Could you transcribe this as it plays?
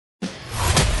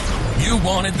You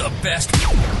wanted the best.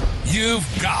 You've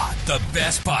got the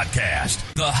best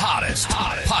podcast. The hottest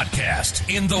podcast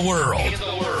in the world.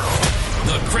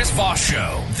 The Chris Voss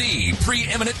Show. The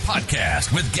preeminent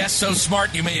podcast with guests so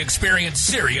smart you may experience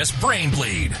serious brain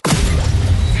bleed.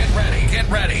 Get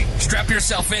ready. Strap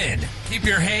yourself in. Keep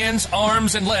your hands,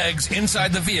 arms, and legs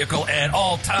inside the vehicle at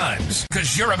all times,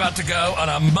 because you're about to go on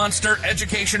a monster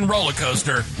education roller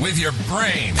coaster with your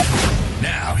brain.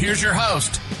 Now, here's your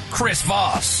host, Chris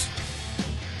Voss.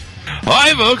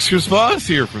 Hi, folks. Chris Voss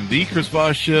here from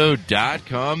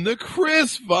thechrisvossshow.com,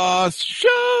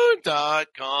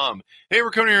 thechrisvossshow.com. Hey,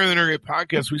 we're coming here on the Internet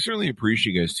Podcast. We certainly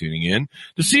appreciate you guys tuning in.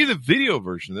 To see the video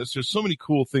version of this, there's so many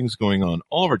cool things going on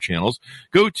all of our channels.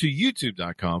 Go to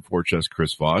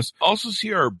youtube.com/Chris Voss. Also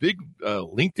see our big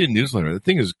LinkedIn newsletter. The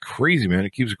thing is crazy, man.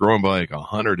 It keeps growing by like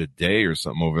 100 a day or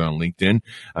something over on LinkedIn.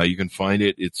 You can find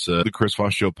it. It's the Chris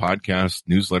Voss Show podcast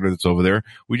newsletter that's over there.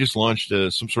 We just launched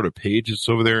some sort of page that's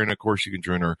over there. And of course, you can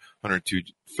join our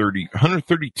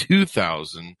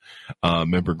 132,000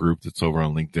 member group that's over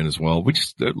on LinkedIn as well.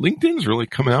 LinkedIn's really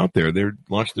coming out there. They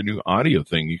launched the new audio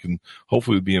thing. You can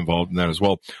hopefully be involved in that as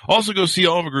well. Also, go see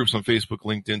all of our groups on Facebook,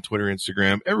 LinkedIn, Twitter,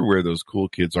 Instagram, everywhere those cool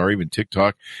kids are, even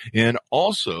TikTok. And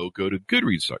also go to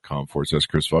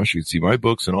goodreads.com/Chris Voss. You can see my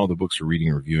books and all the books we're reading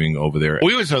and reviewing over there.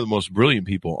 We always have the most brilliant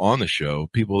people on the show,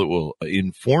 people that will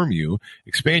inform you,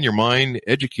 expand your mind,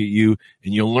 educate you,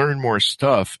 and you'll learn more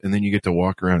stuff. And then you get to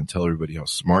walk around and tell everybody how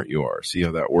smart you are. See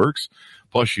how that works?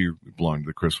 Plus, you belong to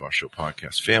the Chris Voss Show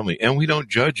podcast family, and we don't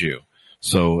judge you.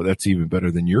 So that's even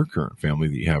better than your current family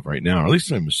that you have right now. Or at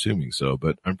least I'm assuming so,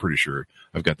 but I'm pretty sure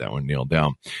I've got that one nailed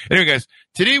down. Anyway, guys,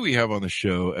 today we have on the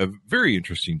show a very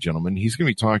interesting gentleman. He's going to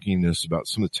be talking to us about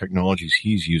some of the technologies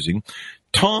he's using.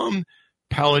 Tom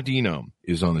Paladino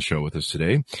is on the show with us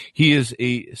today. He is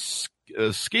a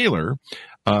Scalar,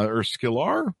 or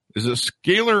Scalar? Is it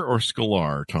Scalar or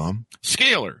Scalar, Tom?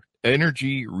 Scalar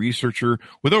energy researcher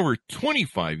with over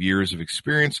 25 years of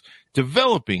experience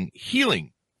developing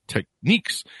healing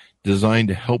techniques designed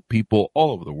to help people all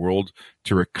over the world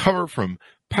to recover from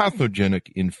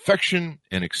pathogenic infection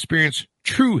and experience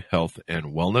true health and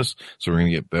wellness. So we're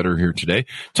going to get better here today.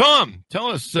 Tom,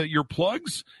 tell us your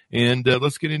plugs, and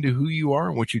let's get into who you are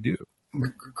and what you do.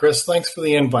 Chris, thanks for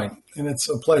the invite, and it's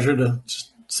a pleasure to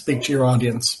speak to your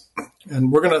audience.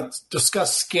 And we're going to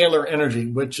discuss scalar energy,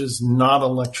 which is not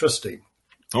electricity.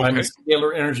 Okay. I'm a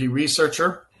scalar energy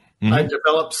researcher. Mm-hmm. I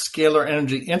develop scalar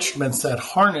energy instruments that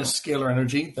harness scalar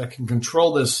energy that can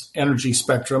control this energy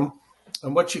spectrum.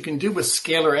 And what you can do with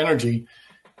scalar energy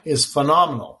is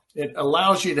phenomenal. It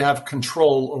allows you to have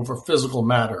control over physical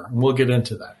matter. And we'll get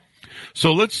into that.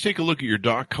 So let's take a look at your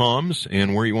 .coms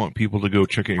and where you want people to go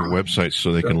check out your website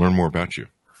so they can learn more about you.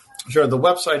 Sure. The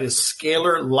website is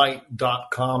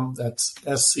scalarlight.com. That's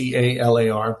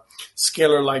SCALAR,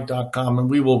 scalarlight.com. And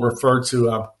we will refer to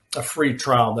a free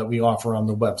trial that we offer on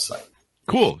the website.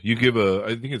 Cool. You give I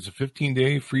think it's a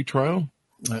 15-day free trial?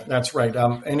 That's right.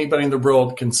 Anybody in the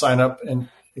world can sign up and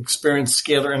experience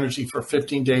scalar energy for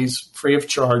 15 days free of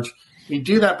charge. We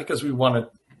do that because we want to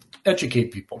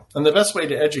educate people. And the best way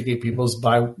to educate people is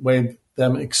by way of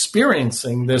them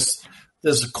experiencing this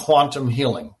quantum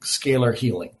healing, scalar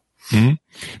healing. Mm-hmm.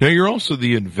 Now, you're also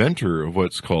the inventor of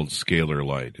what's called Scalar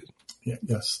Light.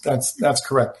 Yes, that's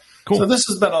correct. Cool. So this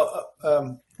has been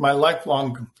my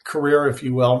lifelong career, if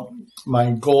you will. My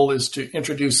goal is to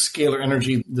introduce scalar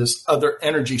energy, this other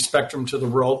energy spectrum, to the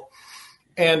world.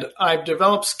 And I've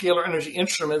developed scalar energy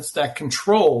instruments that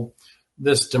control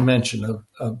this dimension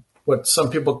of what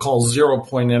some people call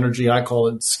zero-point energy. I call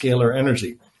it scalar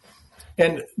energy.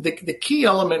 And the key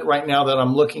element right now that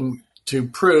I'm looking to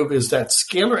prove is that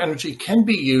scalar energy can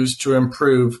be used to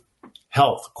improve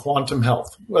health, quantum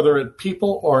health, whether it's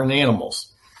people or in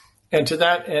animals. And to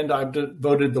that end, I've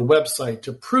devoted the website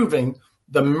to proving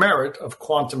the merit of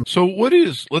quantum. So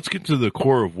let's get to the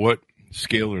core of what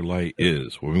scalar light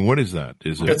is. I mean, what is that?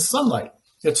 It's sunlight.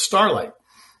 It's starlight.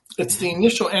 It's the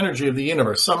initial energy of the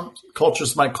universe. Some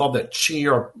cultures might call that chi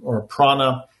or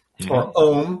prana or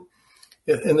om.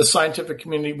 In the scientific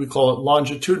community, we call it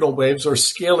longitudinal waves or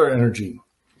scalar energy.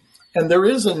 And there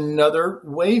is another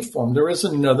waveform. There is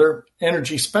another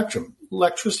energy spectrum.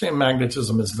 Electricity and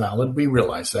magnetism is valid. We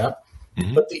realize that.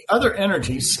 Mm-hmm. But the other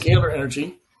energy, scalar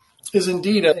energy, is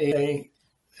indeed an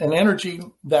energy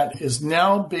that is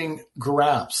now being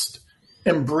grasped,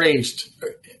 embraced,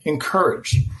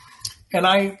 encouraged. And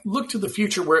I look to the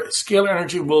future where scalar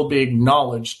energy will be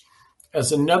acknowledged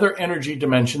as another energy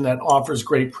dimension that offers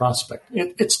great prospect.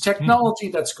 It's technology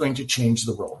that's going to change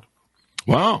the world.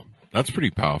 Wow. That's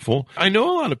pretty powerful. I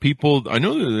know a lot of people, I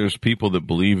know that there's people that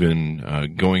believe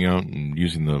in going out and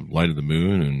using the light of the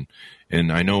moon.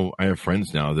 And I know I have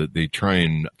friends now that they try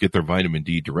and get their vitamin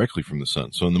D directly from the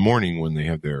sun. So in the morning when they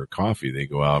have their coffee, they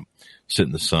go out, sit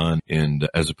in the sun, and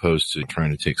as opposed to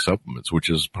trying to take supplements, which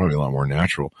is probably a lot more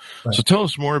natural. Right. So tell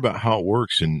us more about how it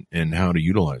works and how to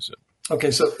utilize it.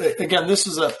 Okay, so again, this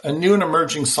is a new and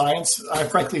emerging science. I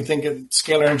frankly think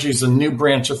scalar energy is a new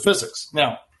branch of physics.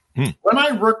 Now, when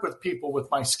I work with people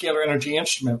with my scalar energy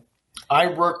instrument, I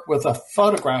work with a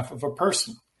photograph of a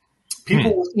person.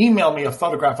 People will email me a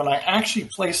photograph, and I actually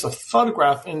place a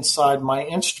photograph inside my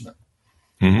instrument.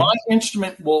 My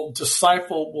instrument will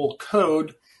decipher, will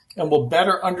code, and will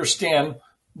better understand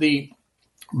the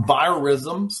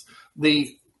biorisms,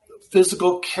 the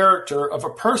physical character of a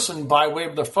person by way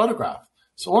of the photograph.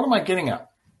 So what am I getting at?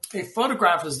 A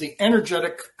photograph is the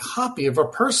energetic copy of a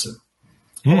person.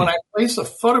 And when I place a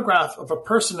photograph of a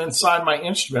person inside my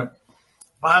instrument,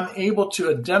 I'm able to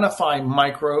identify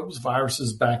microbes,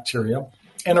 viruses, bacteria,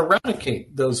 and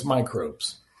eradicate those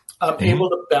microbes. I'm able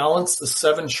to balance the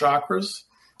 7 chakras.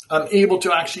 I'm able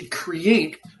to actually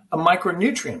create a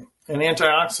micronutrient, an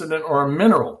antioxidant, or a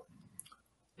mineral.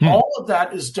 All of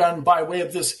that is done by way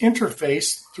of this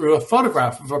interface through a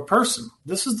photograph of a person.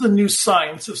 This is the new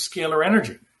science of scalar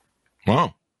energy.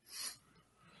 Wow.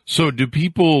 So do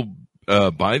people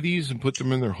buy these and put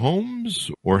them in their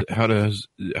homes, or how do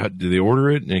they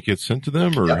order it and it gets sent to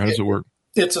them, or how does it work?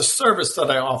 It's a service that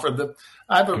I offer.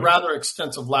 I have a rather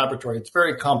extensive laboratory. It's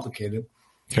very complicated.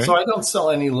 Okay. So I don't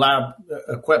sell any lab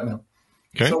equipment.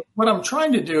 Okay. So what I'm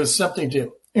trying to do is simply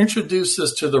to introduce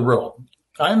this to the world.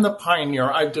 I'm the pioneer.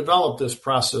 I've developed this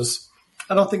process.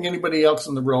 I don't think anybody else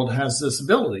in the world has this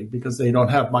ability because they don't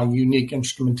have my unique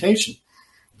instrumentation.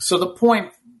 So the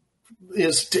point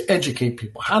is to educate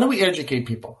people. How do we educate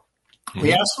people?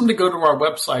 We ask them to go to our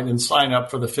website and sign up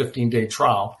for the 15-day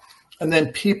trial. And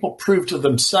then people prove to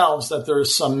themselves that there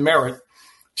is some merit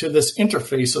to this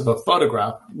interface of a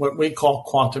photograph, what we call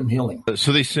quantum healing.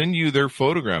 So they send you their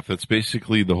photograph. That's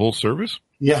basically the whole service?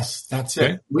 Yes, that's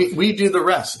it. We do the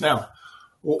rest. Now,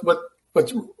 what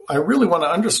I really want to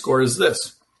underscore is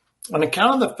this. On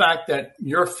account of the fact that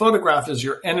your photograph is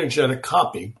your energetic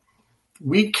copy,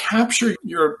 we capture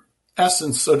your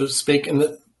essence, so to speak, in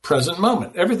the present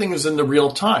moment. Everything is in the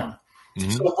real time.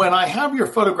 So when I have your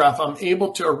photograph, I'm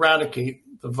able to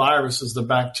eradicate the viruses, the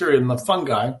bacteria, and the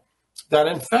fungi that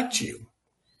infect you.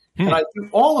 And I do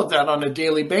all of that on a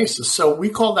daily basis. So we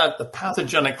call that the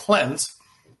pathogenic cleanse.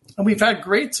 And we've had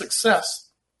great success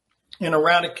in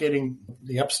eradicating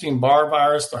the Epstein-Barr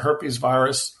virus, the herpes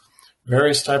virus,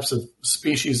 various types of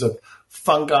species of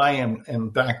fungi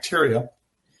and bacteria,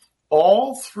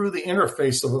 all through the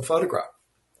interface of a photograph.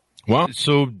 Wow.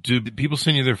 So do people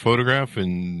send you their photograph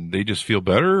and they just feel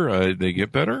better? They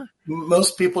get better?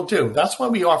 Most people do. That's why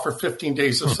we offer 15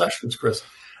 days of sessions, Chris.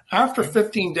 After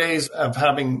 15 days of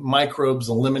having microbes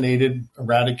eliminated,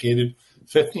 eradicated,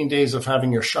 15 days of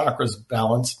having your chakras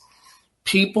balanced,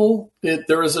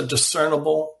 there is a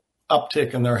discernible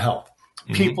uptick in their health.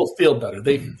 People feel better.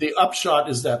 The upshot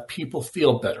is that people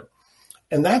feel better.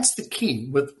 And that's the key.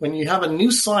 When you have a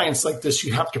new science like this,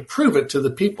 you have to prove it to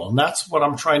the people. And that's what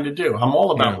I'm trying to do. I'm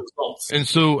all about results. And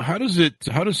so how does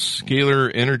scalar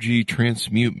energy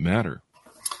transmute matter?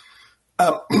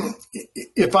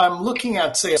 If I'm looking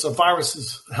at, say, a virus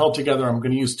is held together, I'm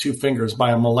going to use 2 fingers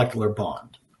by a molecular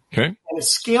bond. Okay. And a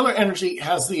scalar energy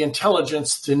has the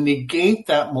intelligence to negate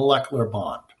that molecular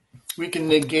bond. We can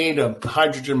negate a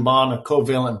hydrogen bond, a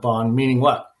covalent bond, meaning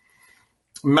what?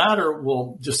 Matter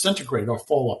will disintegrate or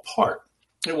fall apart.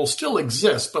 It will still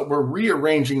exist, but we're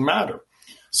rearranging matter.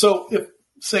 So if,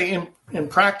 say, in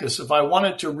practice, if I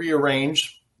wanted to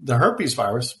rearrange the herpes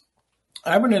virus,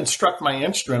 I would instruct my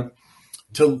instrument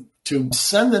to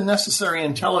send the necessary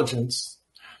intelligence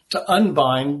to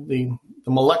unbind the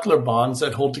molecular bonds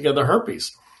that hold together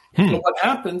herpes. And what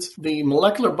happens, the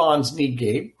molecular bonds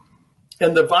negate,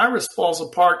 and the virus falls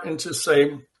apart into,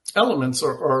 say, elements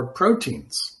or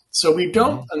proteins. So we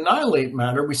don't annihilate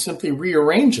matter, we simply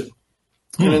rearrange it.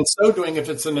 And in so doing, if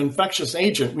it's an infectious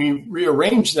agent, we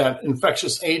rearrange that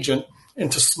infectious agent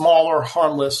into smaller,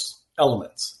 harmless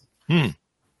elements.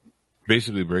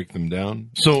 Basically break them down.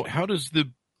 So how does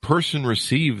the person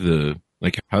receive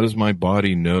how does my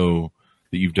body know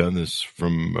that you've done this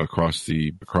from across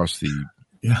the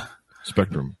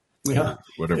spectrum? Yeah.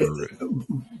 Whatever.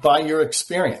 By your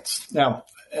experience. Now,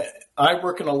 I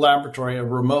work in a laboratory, a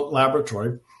remote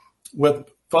laboratory, with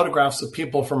photographs of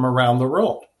people from around the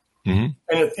world. And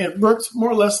it works more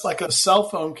or less like a cell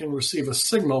phone can receive a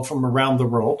signal from around the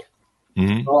world.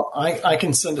 Well, I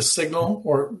can send a signal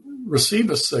or receive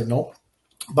a signal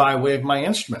by way of my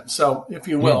instrument. So, if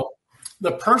you will,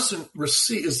 the person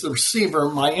is the receiver,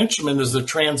 my instrument is the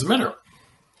transmitter.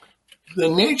 The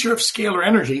nature of scalar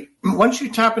energy, once you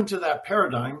tap into that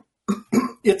paradigm,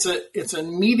 it's an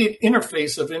immediate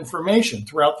interface of information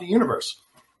throughout the universe.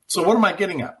 So what am I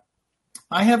getting at?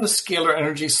 I have a scalar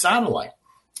energy satellite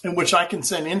in which I can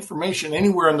send information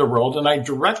anywhere in the world, and I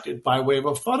direct it by way of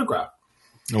a photograph.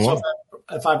 Oh, wow. So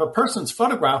if I have a person's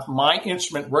photograph, my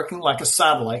instrument working like a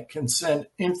satellite can send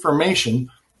information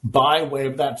by way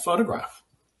of that photograph.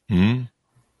 Mm-hmm.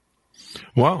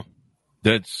 Wow.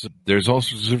 There's all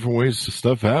sorts of different ways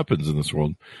stuff happens in this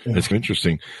world. Yeah. That's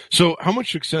interesting. So how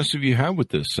much success have you had with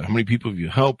this? How many people have you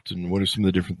helped, and what are some of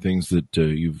the different things that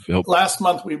you've helped? Last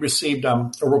month, we received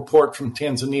a report from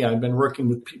Tanzania. I've been working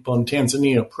with people in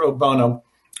Tanzania pro bono.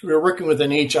 We were working with an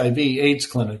HIV/AIDS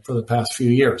clinic for the past few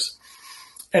years.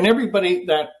 And everybody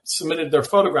that submitted their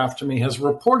photograph to me has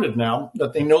reported now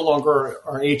that they no longer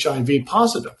are HIV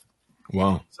positive.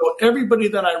 Wow. So everybody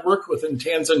that I worked with in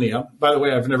Tanzania, by the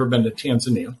way, I've never been to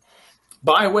Tanzania,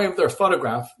 by way of their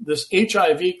photograph, this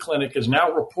HIV clinic is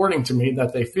now reporting to me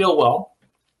that they feel well.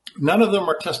 None of them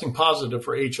are testing positive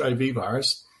for HIV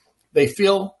virus. They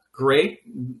feel great.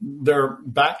 They're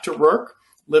back to work,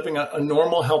 living a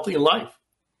normal, healthy life.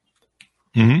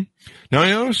 Mm-hmm. Now,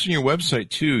 I noticed on your website,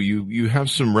 too, you have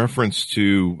some reference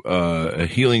to a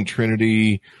healing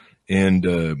trinity,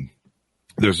 and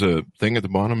there's a thing at the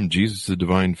bottom, Jesus, the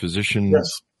divine physician,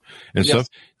 yes. and stuff.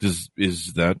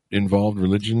 Is that involved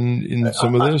religion in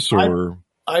some of this? Or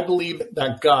I believe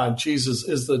that God, Jesus,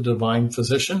 is the divine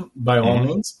physician by all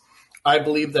means. I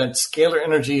believe that scalar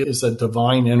energy is a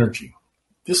divine energy.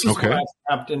 This is what I've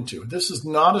tapped into. This is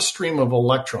not a stream of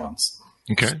electrons.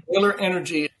 Okay. Scalar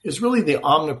energy is really the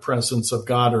omnipresence of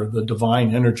God, or the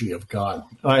divine energy of God.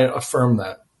 I affirm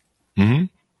that.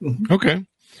 Mm-hmm. Mm-hmm. Okay.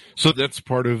 So that's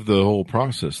part of the whole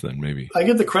process then, maybe. I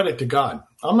give the credit to God.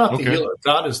 I'm not the healer.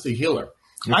 God is the healer.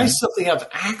 Okay. I simply have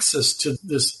access to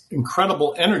this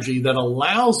incredible energy that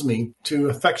allows me to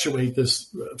effectuate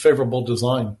this favorable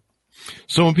design.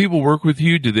 So when people work with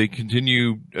you, do they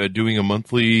continue doing a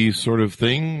monthly sort of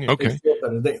thing? Okay. They feel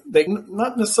better. They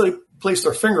not necessarily place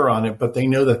their finger on it, but they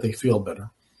know that they feel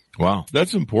better. Wow,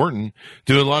 that's important.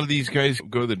 Do a lot of these guys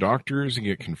go to the doctors and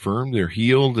get confirmed they're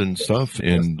healed and stuff,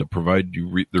 and provide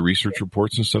you the research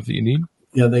reports and stuff that you need?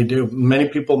 Yeah, they do. Many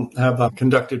people have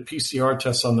conducted PCR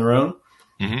tests on their own,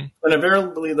 and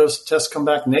invariably those tests come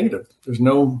back negative. There's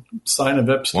no sign of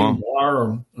Epstein-Barr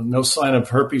or no sign of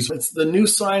herpes. It's the new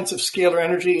science of scalar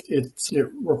energy. It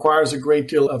requires a great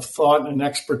deal of thought and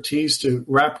expertise to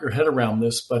wrap your head around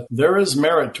this, but there is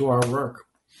merit to our work.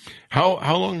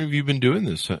 How long have you been doing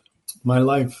this? My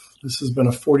life. This has been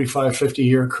a 45,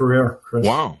 50-year career, Chris.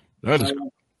 Wow. That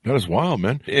is wild,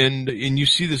 man. And you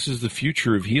see this as the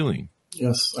future of healing.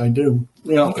 Yes, I do.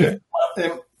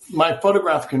 My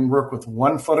photograph can work with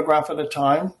one photograph at a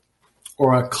time,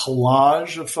 or a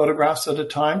collage of photographs at a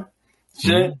time.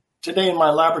 Today in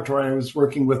my laboratory, I was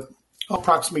working with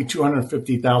approximately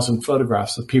 250,000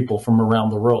 photographs of people from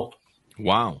around the world.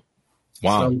 Wow.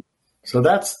 So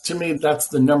that's, to me, that's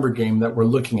the number game that we're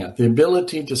looking at. The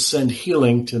ability to send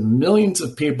healing to millions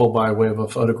of people by way of a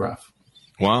photograph.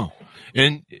 Wow.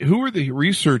 And who are the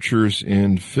researchers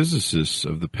and physicists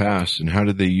of the past, and how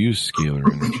did they use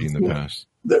scalar energy in the past?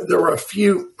 There were a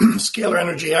few scalar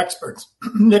energy experts.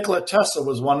 Nikola Tesla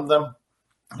was one of them.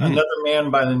 Another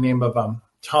man by the name of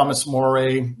Thomas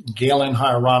Moray, Galen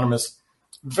Hieronymus.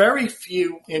 Very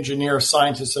few engineers,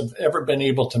 scientists have ever been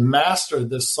able to master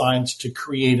this science to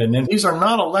create and these are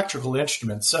not electrical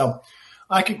instruments. So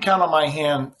I could count on my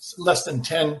hand less than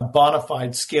 10 bona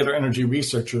fide scalar energy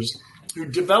researchers who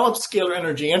developed scalar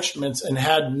energy instruments and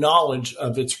had knowledge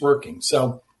of its working.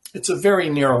 So it's a very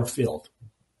narrow field.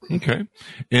 Okay.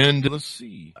 And let's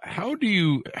see. How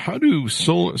do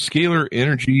scalar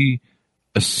energy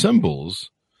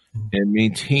assembles and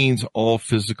maintains all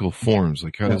physical forms?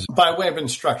 Like, how does it... By way of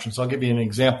instructions, I'll give you an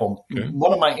example. Okay.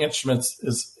 One of my instruments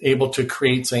is able to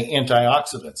create, say,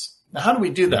 antioxidants. Now, how do we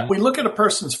do that? We look at a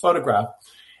person's photograph,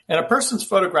 and a person's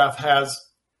photograph has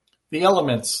the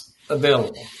elements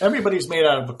available. Everybody's made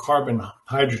out of a carbon,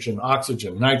 hydrogen,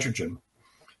 oxygen, nitrogen,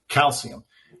 calcium.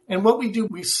 And what we do,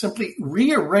 we simply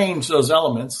rearrange those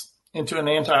elements into an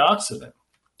antioxidant,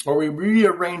 or we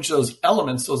rearrange those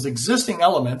elements, those existing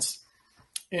elements,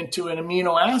 into an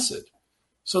amino acid.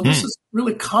 So this is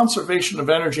really conservation of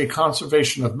energy,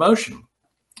 conservation of motion.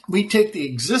 We take the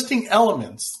existing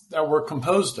elements that we're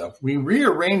composed of, we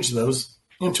rearrange those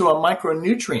into a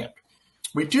micronutrient.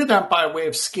 We do that by way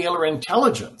of scalar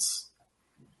intelligence.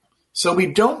 So we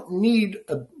don't need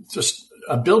just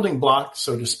a building block,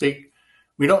 so to speak.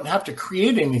 We don't have to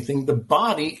create anything. The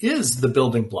body is the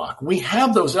building block. We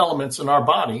have those elements in our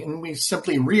body, and we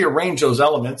simply rearrange those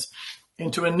elements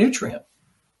into a nutrient.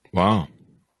 Wow.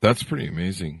 That's pretty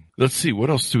amazing. Let's see. What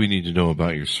else do we need to know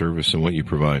about your service and what you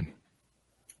provide?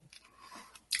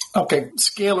 Okay,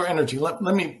 scalar energy. Let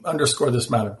me underscore this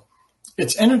matter.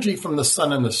 It's energy from the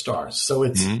sun and the stars. So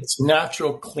it's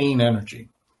natural, clean energy.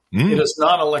 It is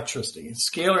not electricity.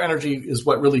 Scalar energy is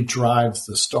what really drives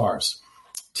the stars.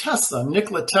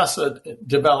 Nikola Tesla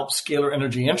developed scalar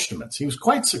energy instruments. He was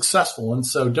quite successful in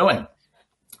so doing.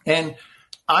 And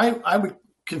I would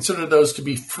consider those to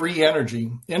be free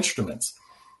energy instruments.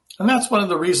 And that's one of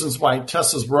the reasons why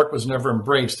Tesla's work was never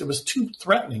embraced. It was too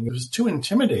threatening. It was too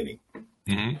intimidating.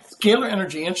 Scalar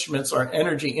energy instruments are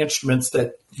energy instruments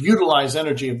that utilize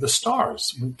energy of the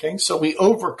stars. Okay, so we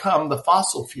overcome the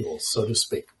fossil fuels, so to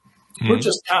speak. We're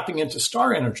just tapping into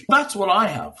star energy. That's what I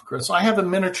have, Chris. I have a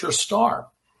miniature star.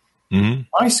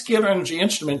 My scalar energy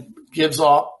instrument gives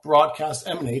off,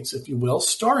 emanates, if you will,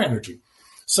 star energy.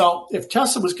 So if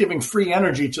Tesla was giving free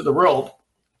energy to the world,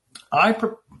 I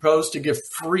propose to give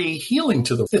free healing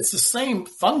to the world. It's the same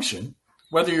function,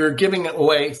 whether you're giving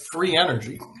away free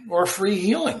energy or free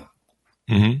healing.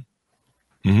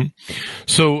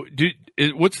 So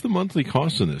what's the monthly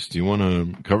cost of this? Do you want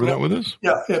to cover that with us?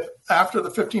 Yeah. After the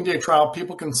 15-day trial,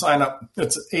 people can sign up.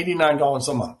 It's $89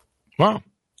 a month. Wow.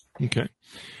 Okay.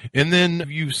 And then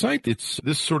you cite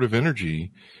this sort of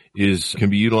energy can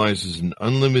be utilized as an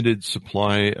unlimited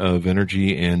supply of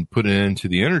energy and put an end to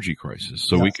the energy crisis.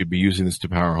 So we could be using this to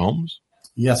power homes?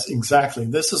 Yes, exactly.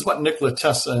 This is what Nikola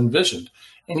Tesla envisioned.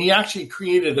 And he actually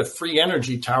created a free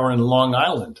energy tower in Long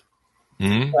Island.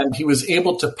 And he was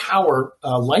able to power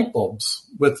light bulbs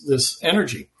with this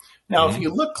energy. Now, if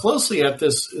you look closely at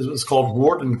this, it was called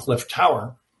Wardenclyffe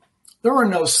Tower. There were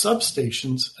no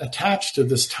substations attached to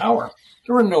this tower.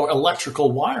 There were no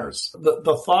electrical wires.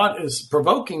 The thought is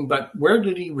provoking, but where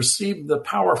did he receive the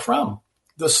power from?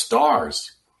 The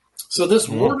stars. So this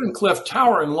Wardenclyffe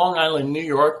Tower in Long Island, New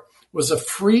York, was a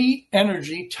free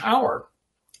energy tower.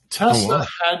 Tesla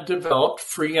had developed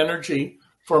free energy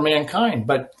for mankind,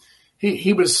 but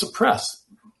he was suppressed.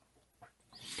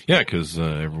 Yeah, because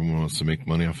everyone wants to make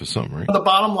money off of something, right? The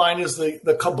bottom line is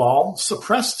the cabal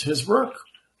suppressed his work.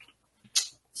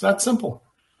 It's that simple.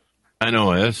 I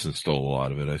know Edison stole a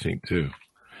lot of it, I think, too.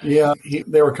 Yeah,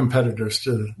 they were competitors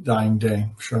to the dying day,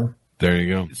 sure. There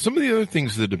you go. Some of the other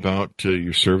things about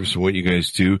your service and what you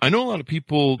guys do. I know a lot of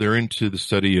people, they're into the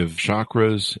study of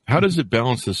chakras. How does it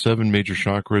balance the 7 major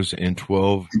chakras and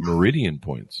 12 meridian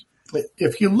points?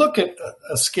 If you look at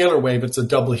a scalar wave, it's a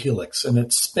double helix and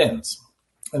it spins.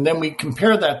 And then we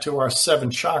compare that to our 7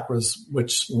 chakras,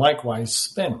 which likewise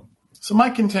spin. So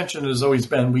my contention has always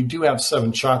been we do have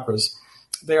 7 chakras.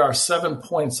 They are 7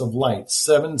 points of light,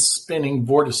 7 spinning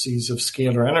vortices of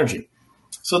scalar energy.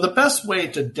 So the best way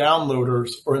to download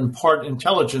or impart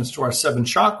intelligence to our 7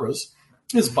 chakras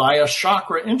is by a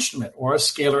chakra instrument or a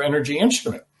scalar energy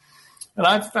instrument. And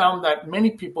I've found that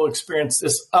many people experience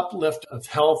this uplift of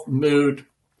health, mood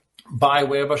by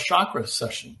way of a chakra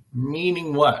session.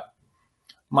 Meaning what?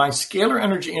 My scalar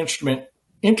energy instrument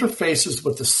interfaces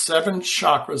with the 7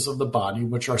 chakras of the body,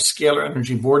 which are scalar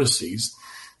energy vortices,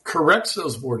 corrects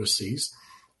those vortices,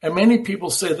 and many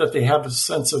people say that they have a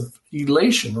sense of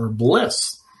elation or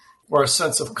bliss or a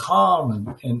sense of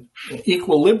calm and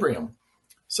equilibrium.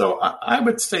 So I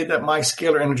would say that my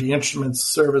scalar energy instruments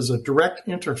serve as a direct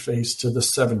interface to the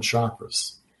 7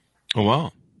 chakras. Oh,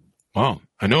 wow. Wow.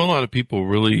 I know a lot of people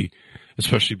really,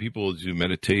 especially people who do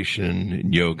meditation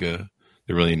and yoga,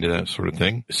 they're really into that sort of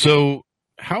thing. So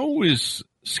how is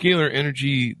scalar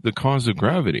energy the cause of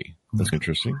gravity? That's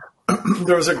interesting.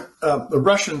 There was a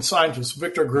Russian scientist,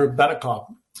 Viktor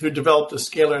Gurbenikov, who developed a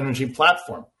scalar energy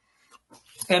platform.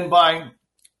 And by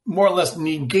more or less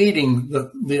negating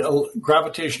the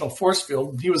gravitational force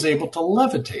field, he was able to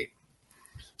levitate.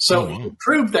 So he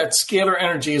proved that scalar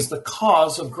energy is the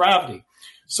cause of gravity.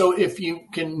 So if you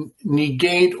can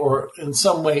negate or in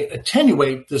some way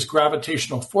attenuate this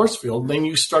gravitational force field, then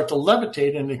you start to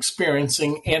levitate and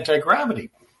experiencing anti-gravity.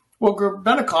 Well,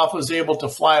 Gurbenikov was able to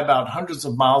fly about hundreds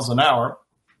of miles an hour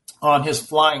on his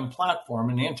flying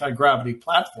platform, an anti-gravity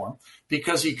platform,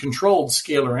 because he controlled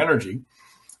scalar energy.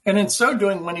 And in so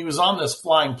doing, when he was on this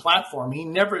flying platform, he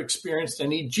never experienced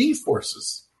any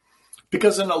G-forces.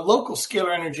 Because in a local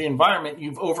scalar energy environment,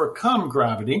 you've overcome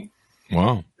gravity.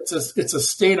 Wow. It's a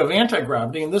state of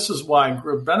anti-gravity, and this is why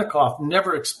Gurbenikov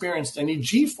never experienced any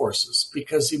G-forces,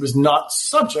 because he was not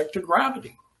subject to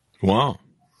gravity. Wow.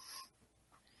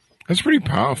 That's pretty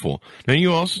powerful. Now,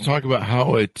 you also talk about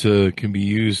how it can be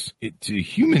used to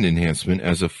human enhancement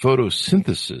as a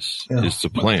photosynthesis is to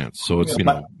plants. So it's,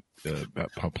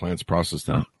 how plants process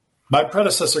that. My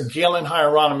predecessor, Galen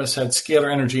Hieronymus, had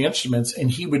scalar energy instruments,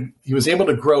 and he was able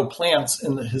to grow plants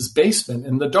in his basement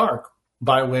in the dark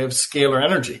by way of scalar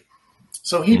energy.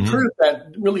 So he proved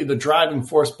that really the driving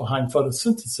force behind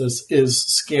photosynthesis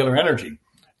is scalar energy,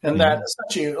 and that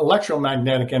essentially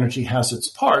electromagnetic energy has its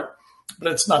part,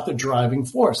 but it's not the driving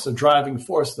force. The driving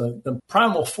force, the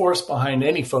primal force behind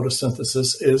any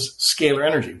photosynthesis is scalar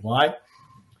energy. Why?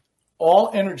 All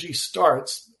energy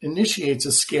initiates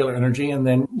as scalar energy and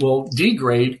then will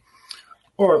degrade,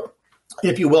 or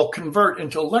if you will, convert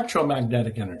into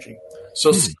electromagnetic energy.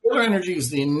 So scalar energy is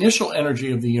the initial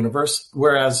energy of the universe,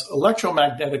 whereas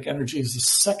electromagnetic energy is the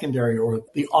secondary or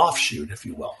the offshoot, if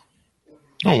you will.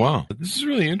 Oh, wow. This is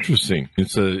really interesting.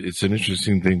 It's an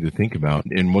interesting thing to think about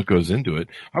and what goes into it.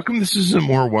 How come this isn't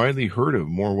more widely heard of,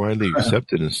 more widely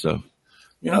accepted and stuff?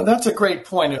 That's a great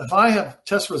point. If I have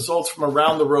test results from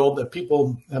around the world that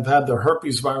people have had their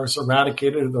herpes virus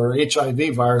eradicated or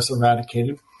HIV virus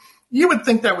eradicated, you would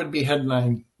think that would be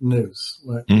headline news.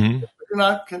 But you're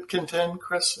not contend,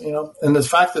 Chris, and the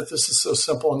fact that this is so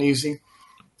simple and easy.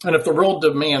 And if the world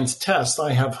demands tests,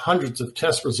 I have hundreds of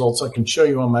test results I can show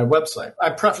you on my website.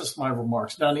 I prefaced my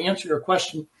remarks. Now, to answer your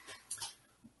question,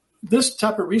 this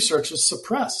type of research is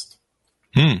suppressed.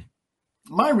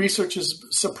 My research is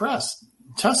suppressed.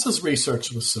 Tessa's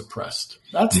research was suppressed.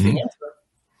 That's the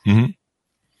answer.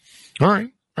 All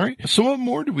right. So what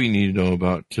more do we need to know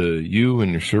about you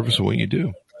and your service and what you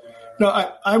do? No,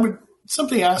 I would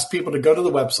simply ask people to go to the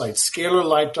website,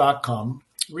 scalarlight.com,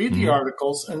 read the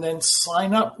articles, and then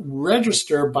sign up,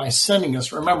 register by sending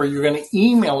us. Remember, you're going to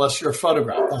email us your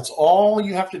photograph. That's all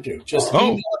you have to do. Just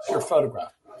email us your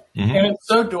photograph. And in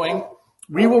so doing,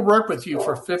 we will work with you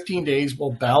for 15 days.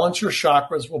 We'll balance your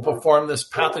chakras. We'll perform this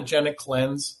pathogenic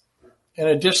cleanse. And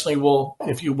additionally, we'll,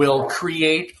 if you will,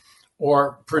 create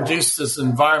or produce this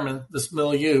environment, this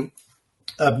milieu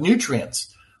of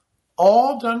nutrients,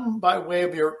 all done by way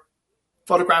of your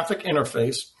photographic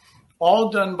interface, all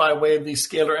done by way of these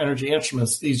scalar energy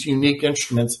instruments, these unique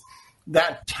instruments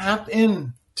that tap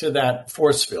into that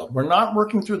force field. We're not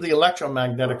working through the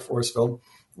electromagnetic force field.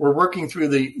 We're working through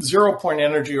the 0-point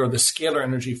energy or the scalar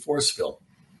energy force field.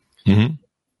 Then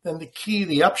the key,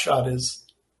 the upshot is,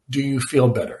 do you feel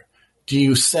better? Do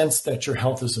you sense that your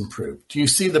health is improved? Do you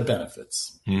see the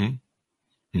benefits? And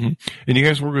you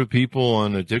guys work with people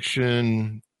on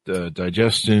addiction,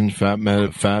 digestion,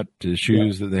 fat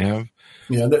issues that they have?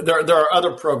 Yeah, there are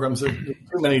other programs. There are too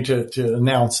many to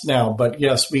announce now. But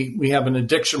yes, we have an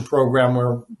addiction program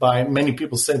whereby many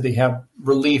people say they have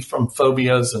relief from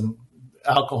phobias and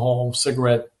alcohol,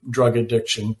 cigarette, drug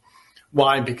addiction.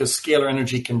 Why? Because scalar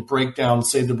energy can break down,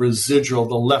 say, the residual,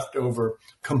 the leftover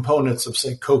components of,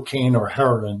 say, cocaine or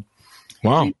heroin.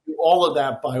 Wow. We do all of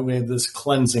that by way of this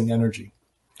cleansing energy.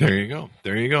 There you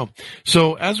go.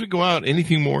 So as we go out,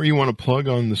 anything more you want to plug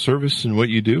on the service and what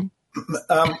you do?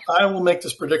 I will make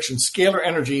this prediction. Scalar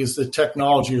energy is the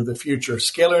technology of the future.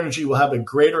 Scalar energy will have a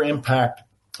greater impact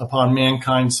upon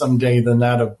mankind someday than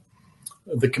that of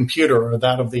the computer or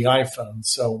that of the iPhone.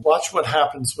 So watch what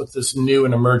happens with this new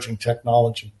and emerging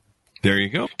technology. There you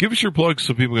go. Give us your plug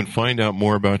so people can find out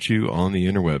more about you on the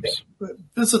interwebs.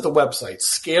 Visit the website,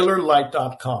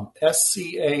 scalarlight.com,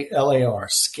 SCALAR,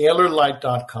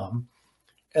 scalarlight.com.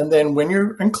 And then when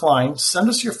you're inclined, send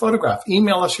us your photograph.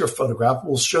 Email us your photograph.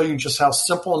 We'll show you just how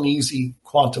simple and easy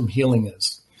quantum healing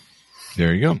is.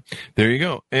 There you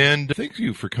go. And thank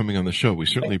you for coming on the show. We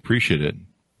certainly appreciate it.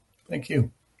 Thank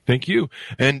you. Thank you.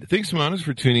 And thanks, Manas,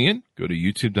 for tuning in. Go to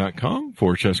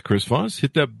youtube.com/Chris Voss.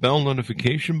 Hit that bell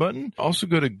notification button. Also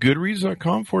go to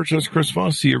goodreads.com/Chris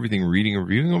Voss. See everything reading and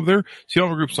reviewing over there. See all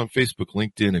our groups on Facebook,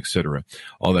 LinkedIn, etc.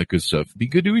 All that good stuff. Be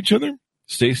good to each other.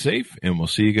 Stay safe. And we'll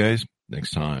see you guys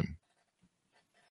next time.